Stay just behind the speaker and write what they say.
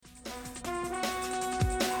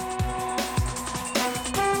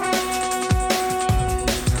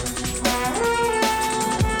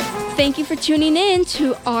Thank you for tuning in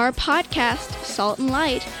to our podcast, Salt and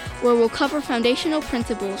Light, where we'll cover foundational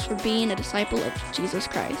principles for being a disciple of Jesus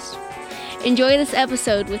Christ. Enjoy this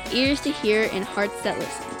episode with ears to hear and hearts that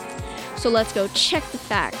listen. So let's go check the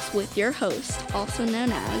facts with your host, also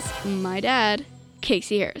known as my dad,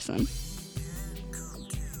 Casey Harrison.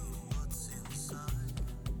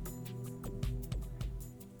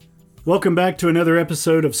 Welcome back to another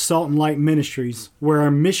episode of Salt and Light Ministries, where our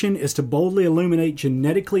mission is to boldly illuminate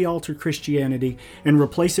genetically altered Christianity and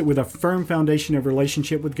replace it with a firm foundation of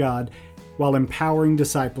relationship with God while empowering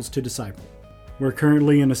disciples to disciple. We're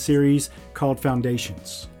currently in a series called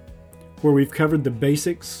Foundations, where we've covered the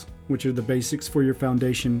basics, which are the basics for your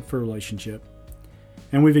foundation for relationship,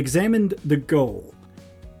 and we've examined the goal.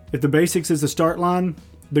 If the basics is the start line,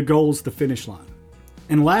 the goal is the finish line.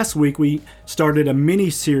 And last week we started a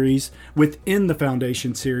mini-series within the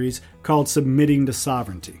Foundation series called Submitting to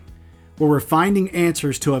Sovereignty, where we're finding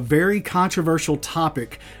answers to a very controversial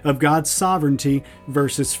topic of God's sovereignty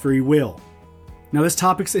versus free will. Now this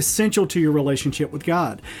topic's essential to your relationship with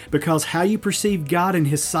God, because how you perceive God and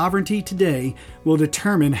His sovereignty today will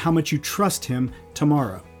determine how much you trust Him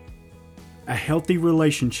tomorrow. A healthy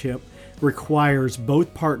relationship requires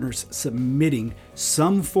both partners submitting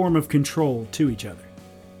some form of control to each other.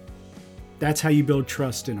 That's how you build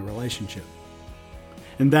trust in a relationship.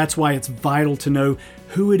 And that's why it's vital to know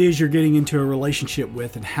who it is you're getting into a relationship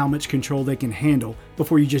with and how much control they can handle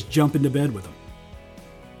before you just jump into bed with them.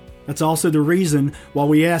 That's also the reason why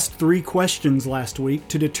we asked 3 questions last week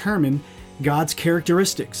to determine God's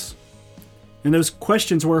characteristics. And those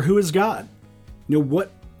questions were, who is God?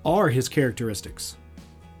 What are His characteristics?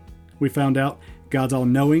 We found out God's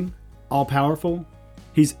all-knowing, all-powerful.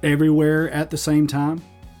 He's everywhere at the same time.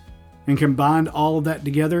 And combined all of that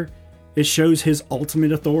together, it shows His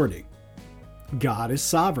ultimate authority. God is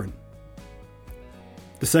sovereign.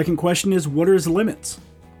 The second question is, what are His limits?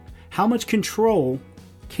 How much control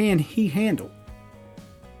can He handle?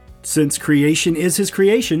 Since creation is His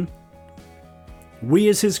creation, we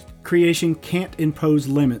as His creation can't impose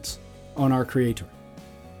limits on our Creator.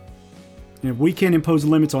 And if we can't impose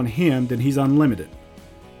limits on Him, then He's unlimited.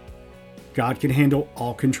 God can handle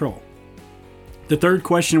all control. The third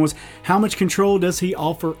question was, how much control does He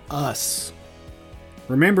offer us?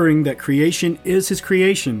 Remembering that creation is His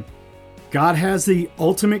creation, God has the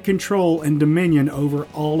ultimate control and dominion over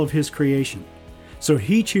all of His creation. So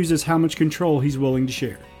He chooses how much control He's willing to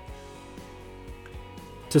share.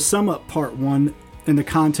 To sum up part 1 in the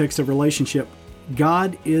context of relationship,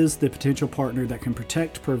 God is the potential partner that can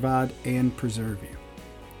protect, provide, and preserve you.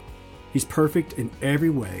 He's perfect in every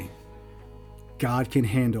way. God can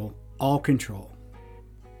handle all control.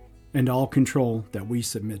 And all control that we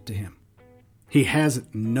submit to Him. He has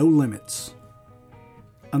no limits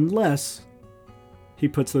unless He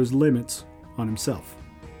puts those limits on Himself.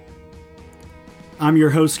 I'm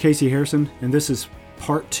your host, Casey Harrison, and this is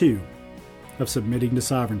part 2 of Submitting to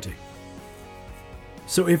Sovereignty.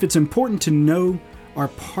 So if it's important to know our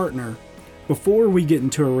partner before we get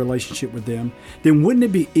into a relationship with them, then wouldn't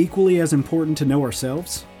it be equally as important to know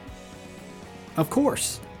ourselves? Of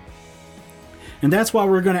course. And that's why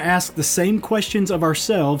we're going to ask the same questions of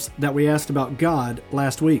ourselves that we asked about God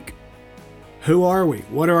last week. Who are we?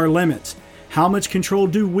 What are our limits? How much control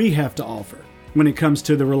do we have to offer when it comes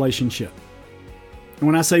to the relationship? And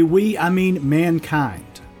when I say we, I mean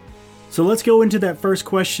mankind. So let's go into that first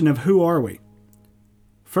question of who are we?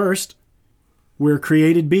 First, we're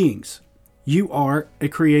created beings. You are a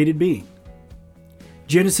created being.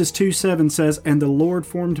 Genesis 2:7 says, "And the Lord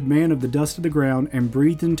formed man of the dust of the ground and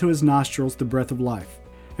breathed into his nostrils the breath of life,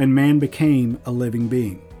 and man became a living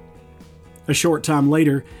being." A short time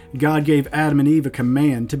later, God gave Adam and Eve a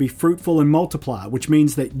command to be fruitful and multiply, which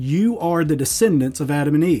means that you are the descendants of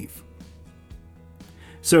Adam and Eve.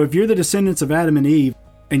 So if you're the descendants of Adam and Eve,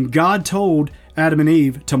 and God told Adam and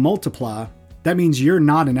Eve to multiply, that means you're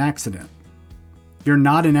not an accident. You're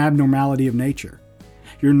not an abnormality of nature.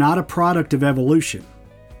 You're not a product of evolution.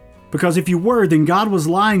 Because if you were, then God was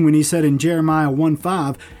lying when He said in Jeremiah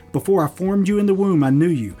 1:5, "Before I formed you in the womb, I knew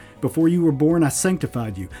you. Before you were born, I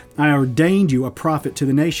sanctified you. I ordained you a prophet to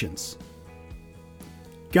the nations."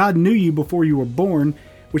 God knew you before you were born,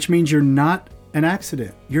 which means you're not an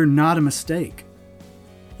accident. You're not a mistake.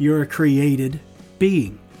 You're a created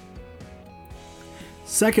being.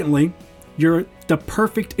 Secondly, you're the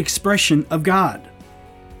perfect expression of God.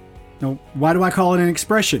 Now, why do I call it an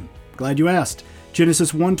expression? Glad you asked.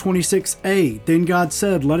 Genesis 1:26a, "Then God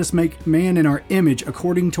said, let us make man in our image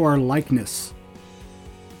according to our likeness."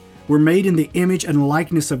 We're made in the image and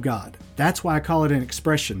likeness of God. That's why I call it an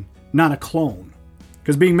expression, not a clone.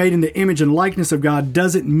 Because being made in the image and likeness of God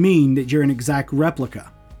doesn't mean that you're an exact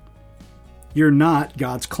replica. You're not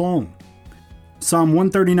God's clone. Psalm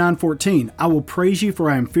 139:14, I will praise you, for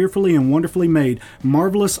I am fearfully and wonderfully made.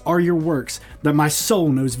 Marvelous are your works, that my soul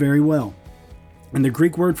knows very well. And the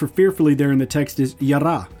Greek word for fearfully there in the text is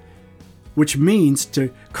yara, which means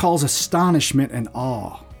to cause astonishment and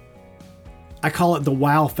awe. I call it the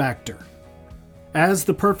wow factor. As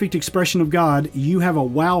the perfect expression of God, you have a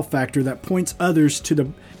wow factor that points others to the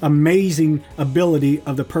amazing ability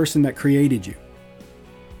of the person that created you.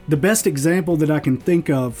 The best example that I can think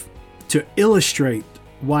of to illustrate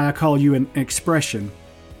why I call you an expression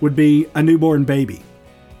would be a newborn baby.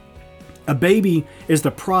 A baby is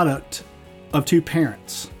the product of two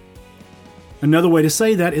parents. Another way to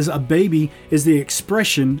say that is a baby is the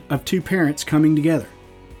expression of two parents coming together.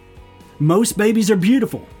 Most babies are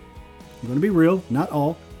beautiful. I'm going to be real, not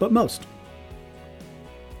all, but most.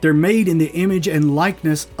 They're made in the image and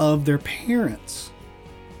likeness of their parents.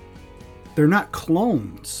 They're not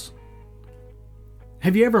clones.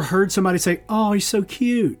 Have you ever heard somebody say, "Oh, he's so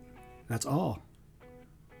cute"? That's all.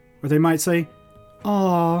 Or they might say,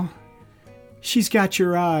 "Oh, she's got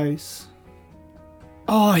your eyes.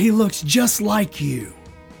 Oh, he looks just like you."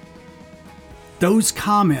 Those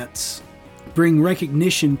comments bring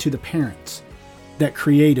recognition to the parents that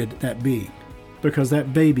created that being, because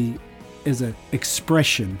that baby is an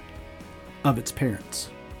expression of its parents.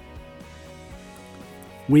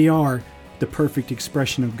 We are the perfect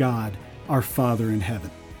expression of God, our Father in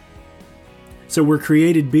heaven. So we're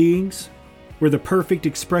created beings, we're the perfect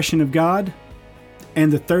expression of God,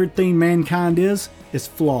 and the third thing mankind is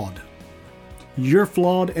flawed. You're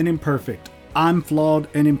flawed and imperfect. I'm flawed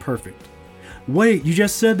and imperfect. Wait, you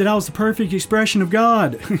just said that I was the perfect expression of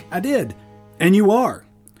God. I did. And you are.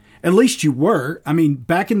 At least you were. I mean,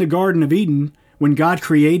 back in the Garden of Eden, when God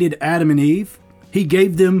created Adam and Eve, He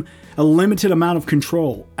gave them a limited amount of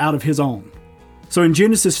control out of His own. So in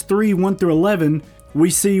Genesis 3:1-11,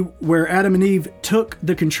 we see where Adam and Eve took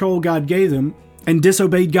the control God gave them and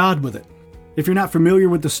disobeyed God with it. If you're not familiar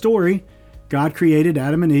with the story, God created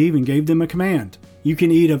Adam and Eve and gave them a command. You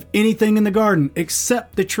can eat of anything in the garden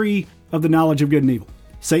except the tree of the knowledge of good and evil.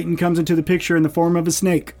 Satan comes into the picture in the form of a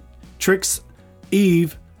snake, tricks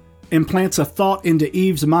Eve, implants a thought into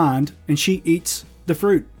Eve's mind, and she eats the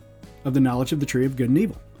fruit of the knowledge of the tree of good and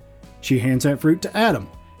evil. She hands that fruit to Adam.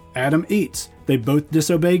 Adam eats. They both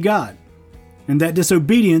disobey God. And that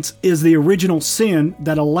disobedience is the original sin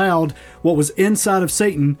that allowed what was inside of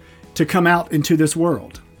Satan to come out into this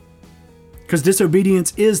world. Because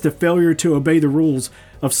disobedience is the failure to obey the rules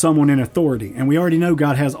of someone in authority. And we already know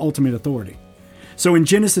God has ultimate authority. So in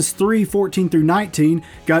Genesis 3:14-19,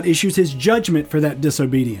 God issues His judgment for that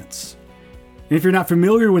disobedience. And if you're not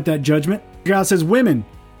familiar with that judgment, God says, women,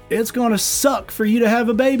 it's going to suck for you to have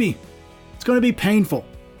a baby. It's going to be painful.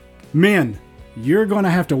 Men, you're going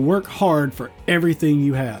to have to work hard for everything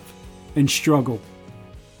you have and struggle.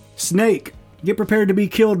 Snake, get prepared to be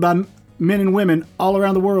killed by men and women all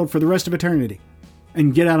around the world for the rest of eternity.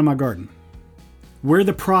 And get out of my garden. We're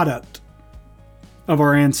the product of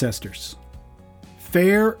our ancestors.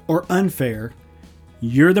 Fair or unfair,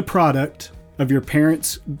 you're the product of your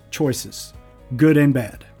parents' choices, good and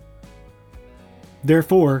bad.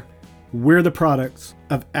 Therefore, we're the products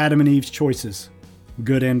of Adam and Eve's choices,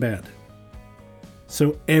 good and bad.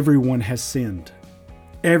 So everyone has sinned.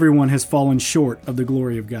 Everyone has fallen short of the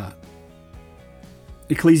glory of God.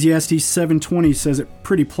 Ecclesiastes 7:20 says it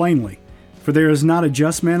pretty plainly, for there is not a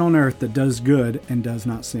just man on earth that does good and does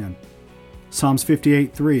not sin. Psalms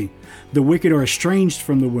 58:3, the wicked are estranged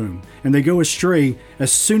from the womb, and they go astray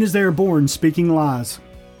as soon as they are born, speaking lies.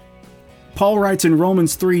 Paul writes in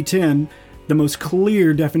Romans 3:10 the most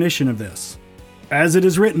clear definition of this. As it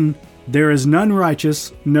is written, there is none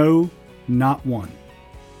righteous, no, not one.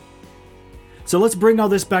 So let's bring all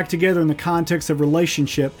this back together in the context of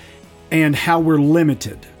relationship and how we're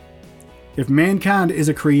limited. If mankind is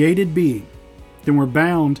a created being, then we're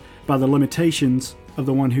bound by the limitations of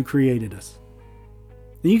the one who created us.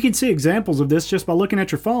 And you can see examples of this just by looking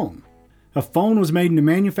at your phone. A phone was made in a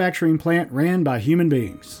manufacturing plant ran by human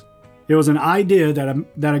beings. It was an idea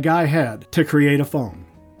that a guy had to create a phone.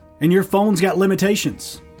 And your phone's got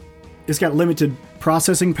limitations. It's got limited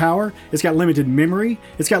processing power. It's got limited memory.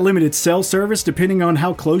 It's got limited cell service depending on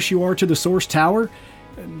how close you are to the source tower.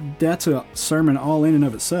 That's a sermon all in and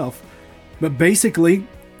of itself. But basically,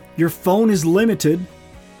 your phone is limited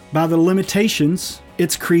by the limitations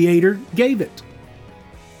its creator gave it.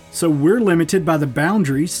 So we're limited by the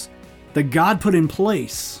boundaries that God put in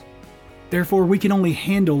place Therefore, we can only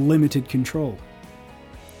handle limited control.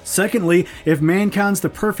 Secondly, if mankind's the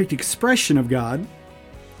perfect expression of God,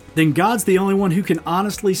 then God's the only one who can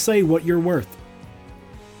honestly say what you're worth.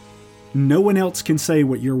 No one else can say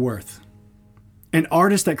what you're worth. An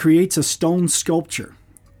artist that creates a stone sculpture,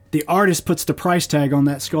 the artist puts the price tag on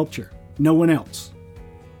that sculpture. No one else.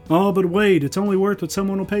 Oh, but wait, it's only worth what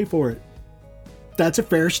someone will pay for it. That's a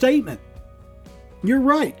fair statement. You're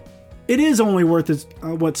right. It is only worth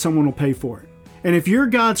what someone will pay for it. And if you're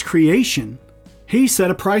God's creation, He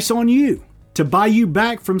set a price on you to buy you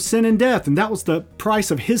back from sin and death. And that was the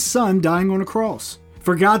price of His Son dying on a cross.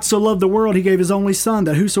 For God so loved the world, He gave His only Son,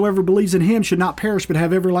 that whosoever believes in Him should not perish but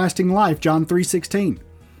have everlasting life. John 3:16.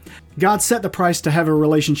 God set the price to have a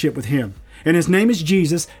relationship with Him. And His name is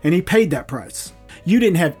Jesus, and He paid that price. You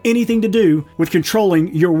didn't have anything to do with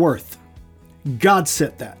controlling your worth. God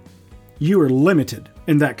set that. You are limited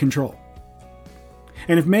in that control.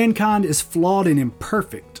 And if mankind is flawed and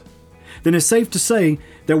imperfect, then it's safe to say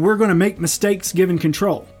that we're going to make mistakes given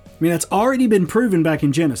control. I mean, that's already been proven back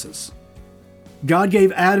in Genesis. God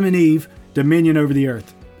gave Adam and Eve dominion over the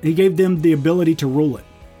earth. He gave them the ability to rule it.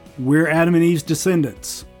 We're Adam and Eve's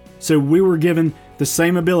descendants, so we were given the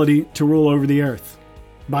same ability to rule over the earth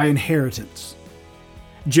by inheritance.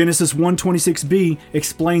 Genesis 1:26b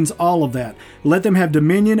explains all of that. Let them have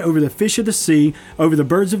dominion over the fish of the sea, over the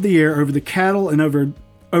birds of the air, over the cattle, and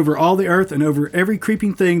over all the earth, and over every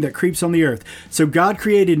creeping thing that creeps on the earth. So God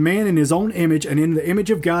created man in His own image, and in the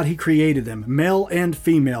image of God He created them, male and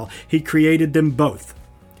female. He created them both.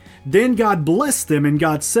 Then God blessed them, and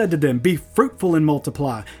God said to them, be fruitful and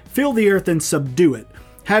multiply, fill the earth and subdue it.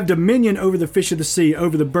 Have dominion over the fish of the sea,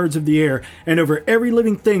 over the birds of the air, and over every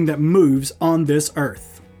living thing that moves on this earth.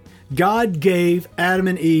 God gave Adam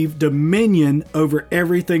and Eve dominion over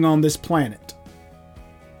everything on this planet.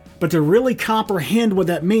 But to really comprehend what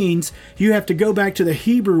that means, you have to go back to the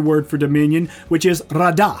Hebrew word for dominion, which is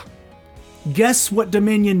radah. Guess what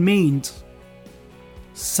dominion means?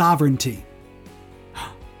 Sovereignty.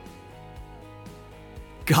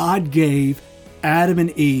 God gave Adam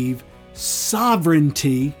and Eve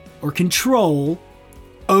sovereignty or control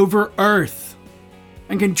over earth.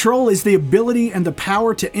 And control is the ability and the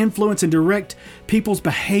power to influence and direct people's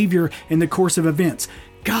behavior in the course of events.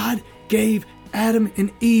 God gave Adam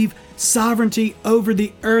and Eve sovereignty over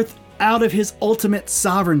the earth out of His ultimate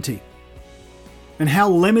sovereignty. And how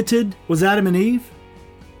limited was Adam and Eve?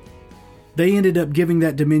 They ended up giving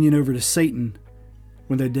that dominion over to Satan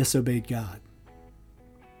when they disobeyed God.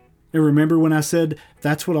 And remember when I said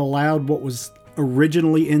that's what allowed what was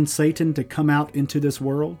originally in Satan to come out into this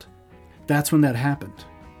world? That's when that happened.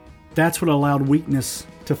 That's what allowed weakness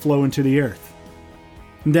to flow into the earth.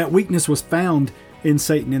 And that weakness was found in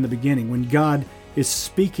Satan in the beginning when God is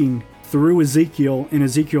speaking through Ezekiel in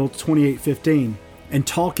Ezekiel 28:15 and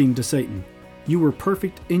talking to Satan. You were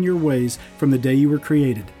perfect in your ways from the day you were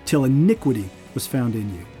created, till iniquity was found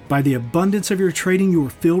in you. By the abundance of your trading you were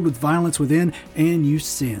filled with violence within, and you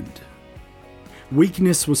sinned.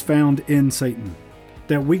 Weakness was found in Satan.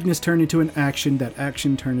 That weakness turned into an action, that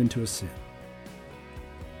action turned into a sin.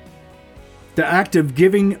 The act of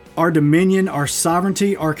giving our dominion, our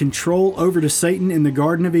sovereignty, our control over to Satan in the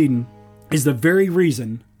Garden of Eden is the very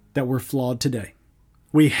reason that we're flawed today.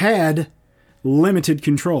 We had limited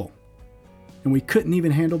control, and we couldn't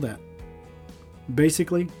even handle that.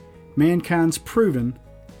 Basically, mankind's proven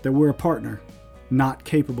that we're a partner not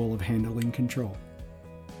capable of handling control.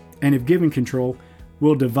 And if given control,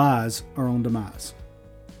 we'll devise our own demise.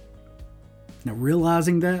 Now,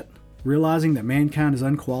 realizing that mankind is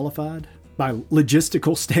unqualified by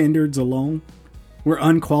logistical standards alone, we're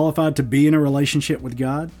unqualified to be in a relationship with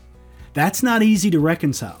God, that's not easy to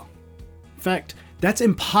reconcile. In fact, that's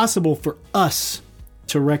impossible for us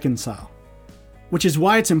to reconcile. Which is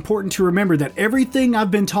why it's important to remember that everything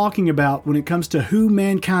I've been talking about when it comes to who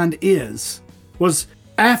mankind is was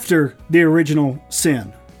after the original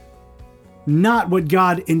sin. Not what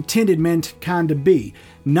God intended mankind to be.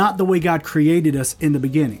 Not the way God created us in the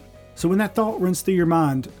beginning. So when that thought runs through your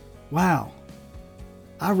mind, wow,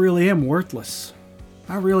 I really am worthless.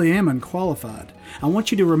 I really am unqualified. I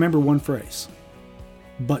want you to remember one phrase.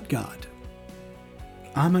 But God.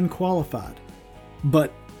 I'm unqualified.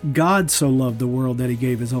 But God so loved the world that He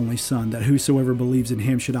gave His only Son, that whosoever believes in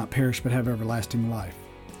Him should not perish but have everlasting life.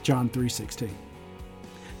 John 3:16.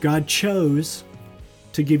 God chose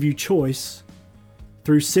to give you choice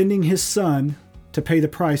through sending His Son to pay the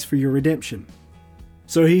price for your redemption.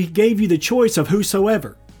 So He gave you the choice of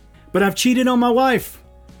whosoever. But I've cheated on my wife.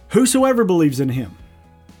 Whosoever believes in Him.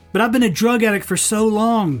 But I've been a drug addict for so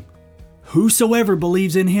long. Whosoever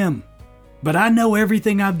believes in Him. But I know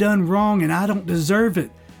everything I've done wrong and I don't deserve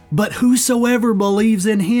it. But whosoever believes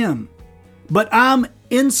in him. But I'm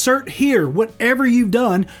insert here, whatever you've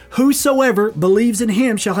done, whosoever believes in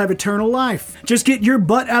him shall have eternal life. Just get your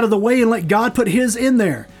butt out of the way and let God put his in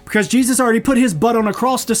there. Because Jesus already put his butt on a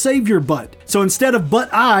cross to save your butt. So instead of but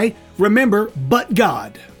I, remember, but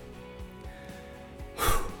God.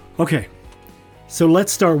 Okay, so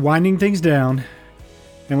let's start winding things down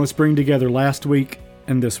and let's bring together last week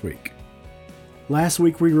and this week. Last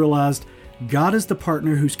week we realized God is the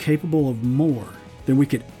partner who's capable of more than we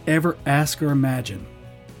could ever ask or imagine.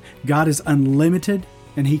 God is unlimited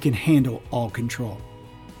and he can handle all control.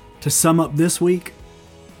 To sum up this week,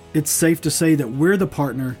 it's safe to say that we're the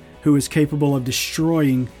partner who is capable of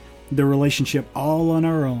destroying the relationship all on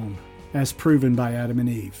our own, as proven by Adam and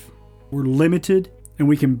Eve. We're limited and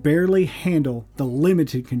we can barely handle the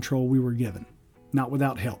limited control we were given, not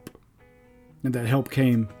without help. And that help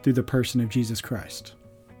came through the person of Jesus Christ.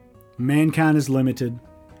 Mankind is limited,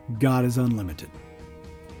 God is unlimited.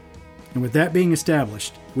 And with that being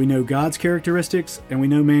established, we know God's characteristics and we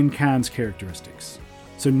know mankind's characteristics.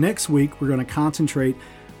 So next week, we're going to concentrate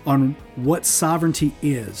on what sovereignty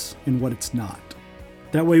is and what it's not.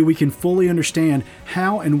 That way we can fully understand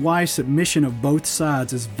how and why submission of both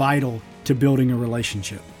sides is vital to building a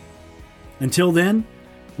relationship. Until then,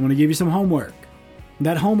 I'm going to give you some homework.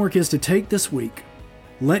 That homework is to take this week,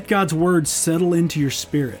 let God's word settle into your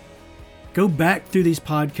spirit. Go back through these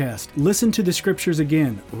podcasts, listen to the scriptures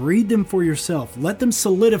again, read them for yourself, let them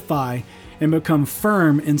solidify and become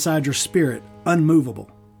firm inside your spirit, unmovable.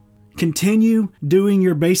 Continue doing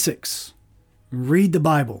your basics. Read the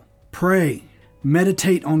Bible, pray,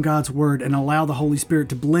 meditate on God's word, and allow the Holy Spirit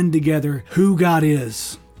to blend together who God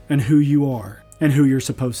is and who you are and who you're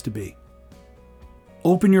supposed to be.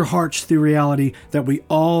 Open your hearts to the reality that we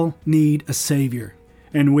all need a Savior,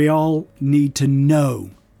 and we all need to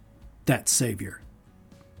know that Savior.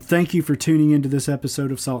 Thank you for tuning into this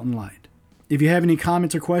episode of Salt and Light. If you have any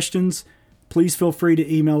comments or questions, please feel free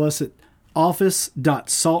to email us at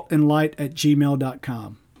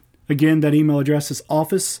office.saltandlight@gmail.com. Again, that email address is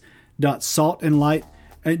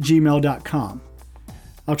office.saltandlight@gmail.com.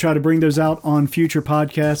 I'll try to bring those out on future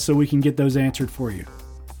podcasts so we can get those answered for you.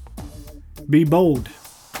 Be bold,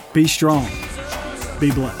 be strong, be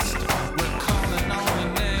blessed.